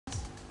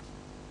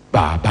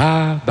Ba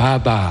ba ba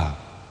ba.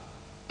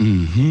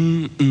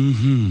 Mhm,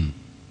 mhm.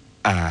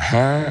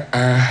 Aha,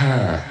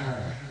 aha.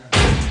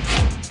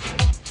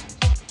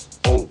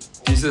 Oh,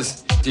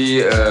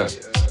 die.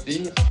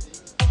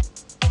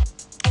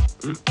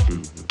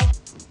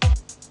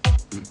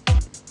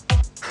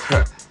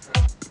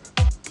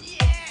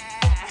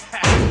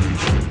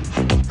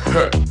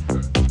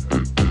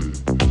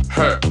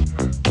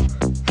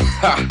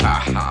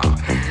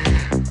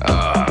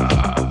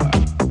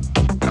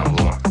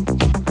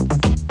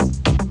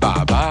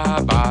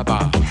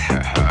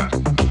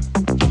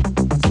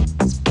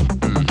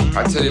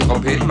 Kannst du die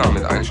Trompeten mal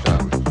mit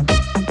einsteigen?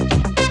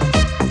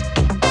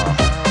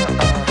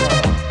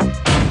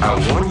 I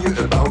warn you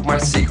about my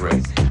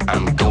secret.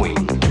 I'm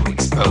going to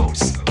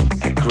expose.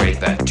 I create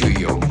that to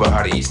your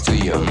bodies, to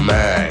your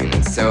mind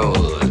and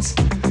souls.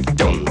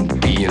 Don't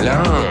be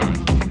alarmed.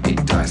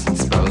 It doesn't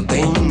spell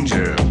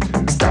danger.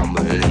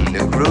 Stumble in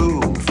the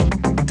groove.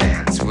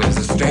 Dance with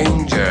a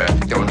stranger.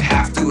 Don't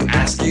have to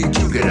ask you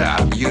to get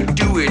up. You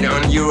do it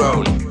on your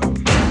own.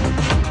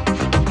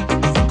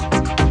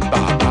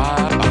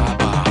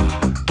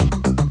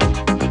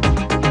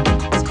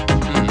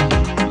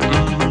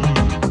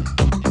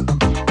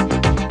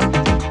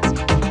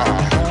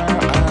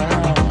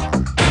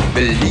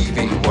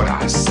 Believing what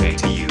I say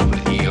to you,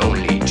 the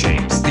only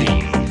James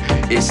Dean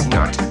is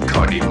not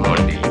Cody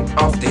Monday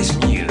of this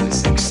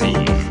music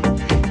scene.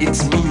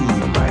 It's me,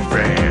 my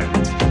friend,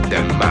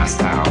 the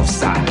master of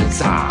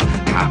salsa.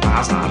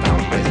 Cabasa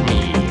down with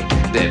me,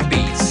 the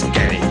beat's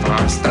getting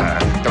faster.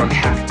 Don't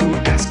have to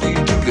ask you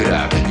to get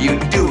up, you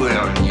do it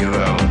on your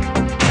own.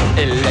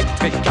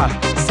 Electrica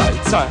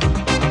Salsa.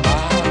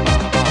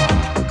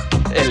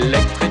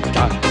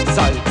 Electrica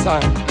Salsa.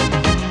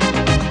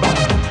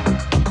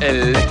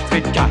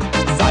 Electrica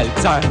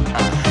Salsa.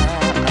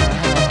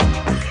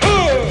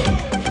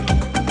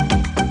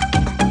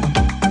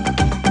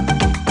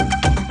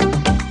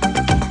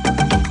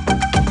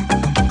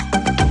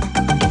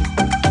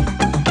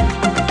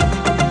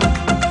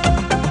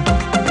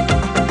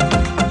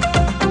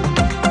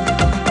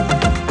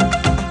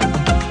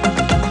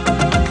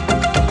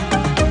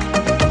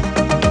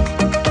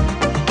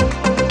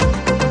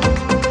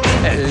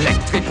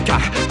 Electrica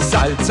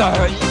Salsa,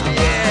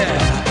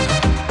 yeah.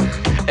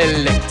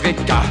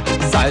 Electrica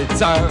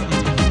Salsa.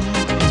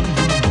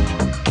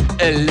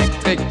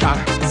 Electrica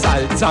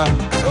Salsa.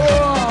 Oh.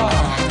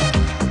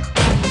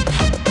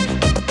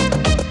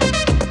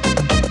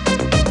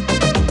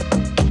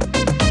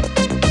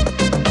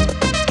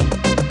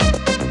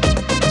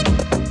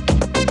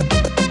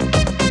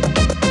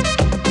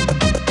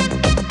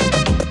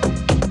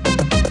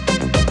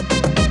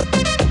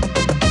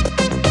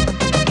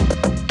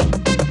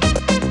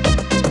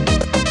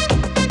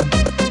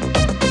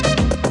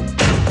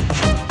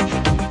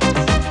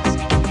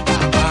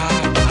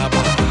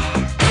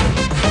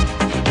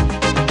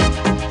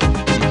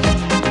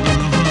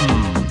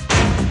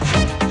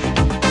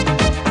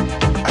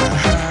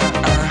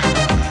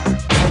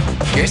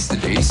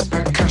 Yesterday's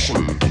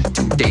percussion,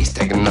 today's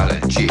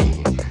technology.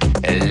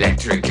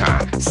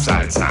 Electrica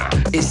Salsa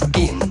is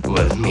in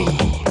with me.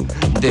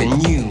 The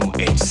new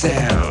age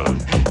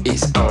sound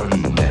is on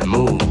the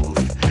move.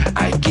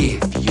 I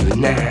give you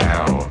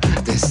now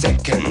the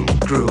second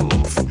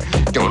groove.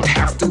 Don't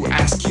have to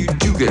ask you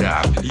to get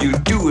up, you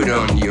do it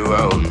on your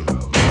own.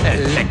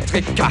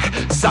 Electrica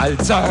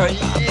Salsa,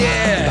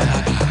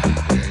 yeah.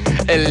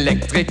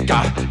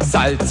 Electrica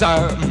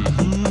Salsa.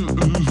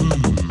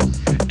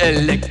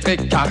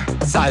 Electrica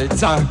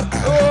Salsa.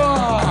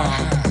 Oh.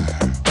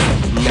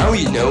 Now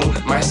you know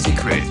my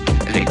secret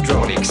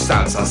electronic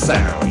salsa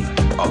sound.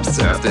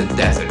 Observe the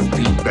desert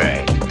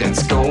feedback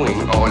that's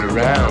going all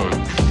around.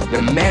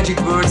 The magic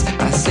words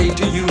I say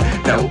to you,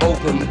 now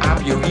open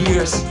up your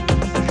ears.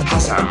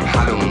 Hasam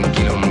halum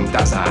gilum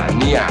dasa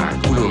nia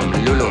gulum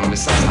lulum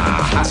sasa.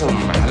 Hasum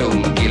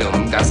halum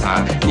gilum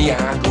dasa nia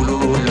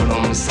gulum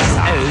lulum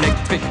sasa.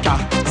 Electrica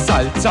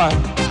Salsa.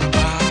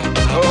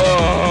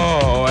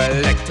 Oh,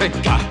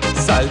 Electrica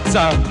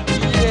Salsa,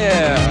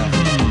 yeah.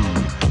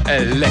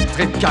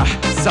 Electrica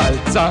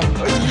Salsa,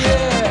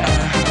 yeah.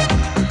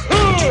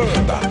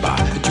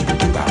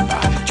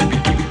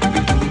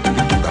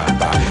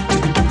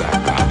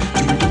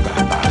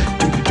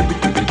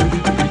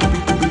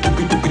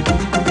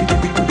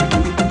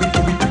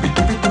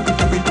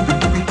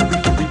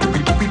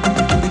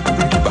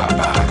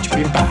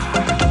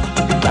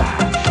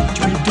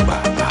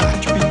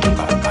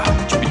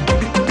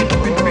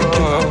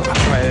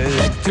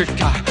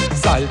 Electrica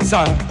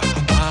Salsa.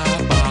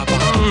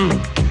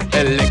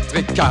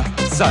 Electrica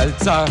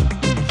Salsa.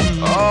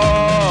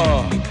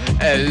 Oh,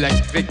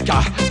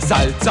 Electrica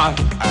Salsa.